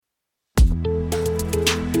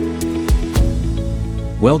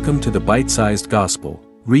Welcome to the Bite-Sized Gospel.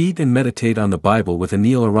 Read and meditate on the Bible with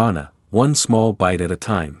Anil Arana, one small bite at a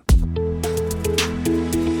time.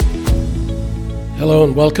 Hello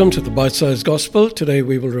and welcome to the Bite-Sized Gospel. Today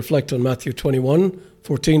we will reflect on Matthew 21,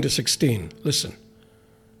 14 to 16. Listen.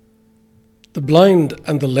 The blind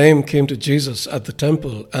and the lame came to Jesus at the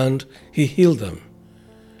temple, and he healed them.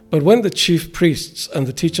 But when the chief priests and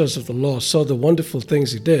the teachers of the law saw the wonderful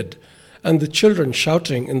things he did, and the children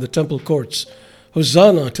shouting in the temple courts,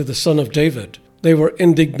 "Hosanna to the Son of David," they were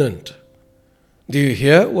indignant. "Do you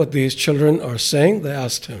hear what these children are saying?" they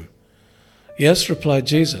asked him. "Yes," replied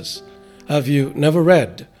Jesus. "Have you never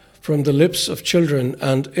read, 'From the lips of children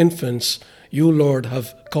and infants you, Lord,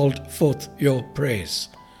 have called forth your praise'?"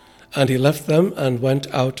 And he left them and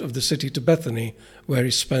went out of the city to Bethany, where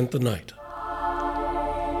he spent the night.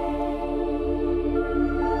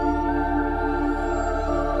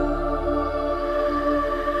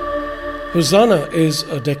 Hosanna is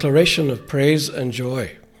a declaration of praise and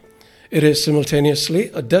joy. It is simultaneously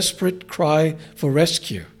a desperate cry for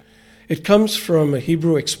rescue. It comes from a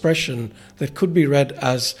Hebrew expression that could be read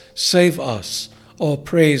as "save us" or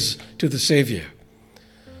 "praise to the Savior."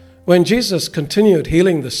 When Jesus continued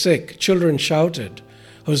healing the sick, children shouted,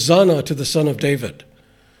 "Hosanna to the Son of David."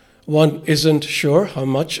 One isn't sure how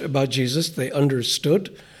much about Jesus they understood.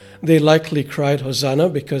 They likely cried Hosanna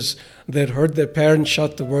because they'd heard their parents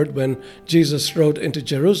shout the word when Jesus rode into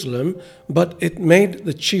Jerusalem, but it made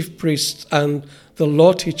the chief priests and the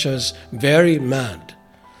law teachers very mad.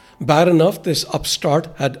 Bad enough this upstart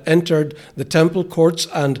had entered the temple courts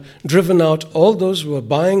and driven out all those who were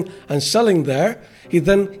buying and selling there. He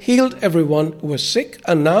then healed everyone who was sick,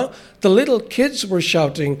 and now the little kids were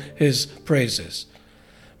shouting his praises.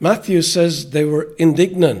 Matthew says they were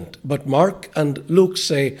indignant, but Mark and Luke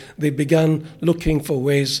say they began looking for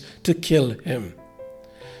ways to kill him.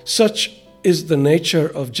 Such is the nature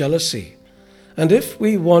of jealousy. And if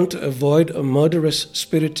we want to avoid a murderous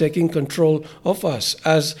spirit taking control of us,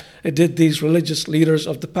 as it did these religious leaders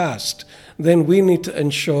of the past, then we need to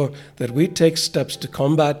ensure that we take steps to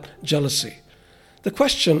combat jealousy. The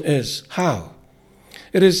question is, how?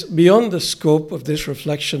 It is beyond the scope of this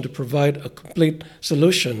reflection to provide a complete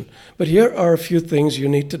solution, but here are a few things you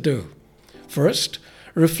need to do. First,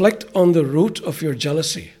 reflect on the root of your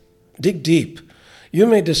jealousy. Dig deep. You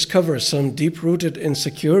may discover some deep-rooted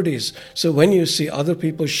insecurities, so when you see other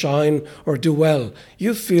people shine or do well,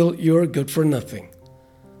 you feel you're good for nothing.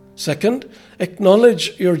 Second,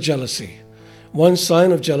 acknowledge your jealousy. One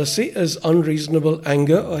sign of jealousy is unreasonable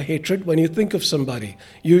anger or hatred when you think of somebody,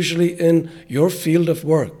 usually in your field of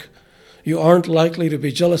work. You aren't likely to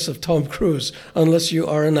be jealous of Tom Cruise unless you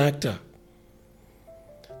are an actor.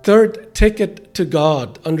 Third, take it to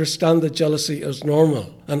God. Understand that jealousy is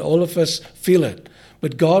normal, and all of us feel it.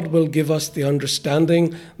 But God will give us the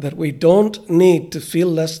understanding that we don't need to feel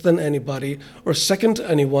less than anybody or second to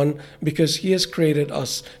anyone because He has created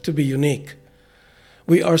us to be unique.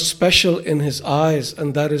 We are special in His eyes,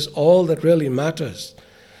 and that is all that really matters.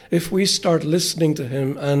 If we start listening to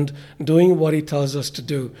Him and doing what He tells us to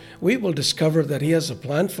do, we will discover that He has a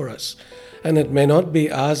plan for us. And it may not be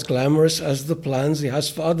as glamorous as the plans He has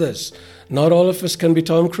for others. Not all of us can be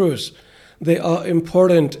Tom Cruise. They are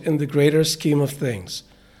important in the greater scheme of things.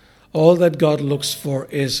 All that God looks for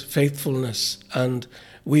is faithfulness, and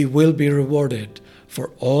we will be rewarded for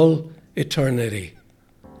all eternity.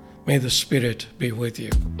 May the Spirit be with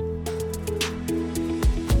you.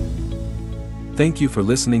 Thank you for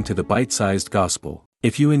listening to the Bite-Sized Gospel.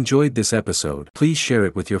 If you enjoyed this episode, please share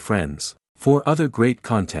it with your friends. For other great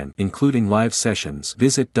content, including live sessions,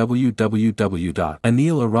 visit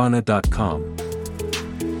www.anilarana.com.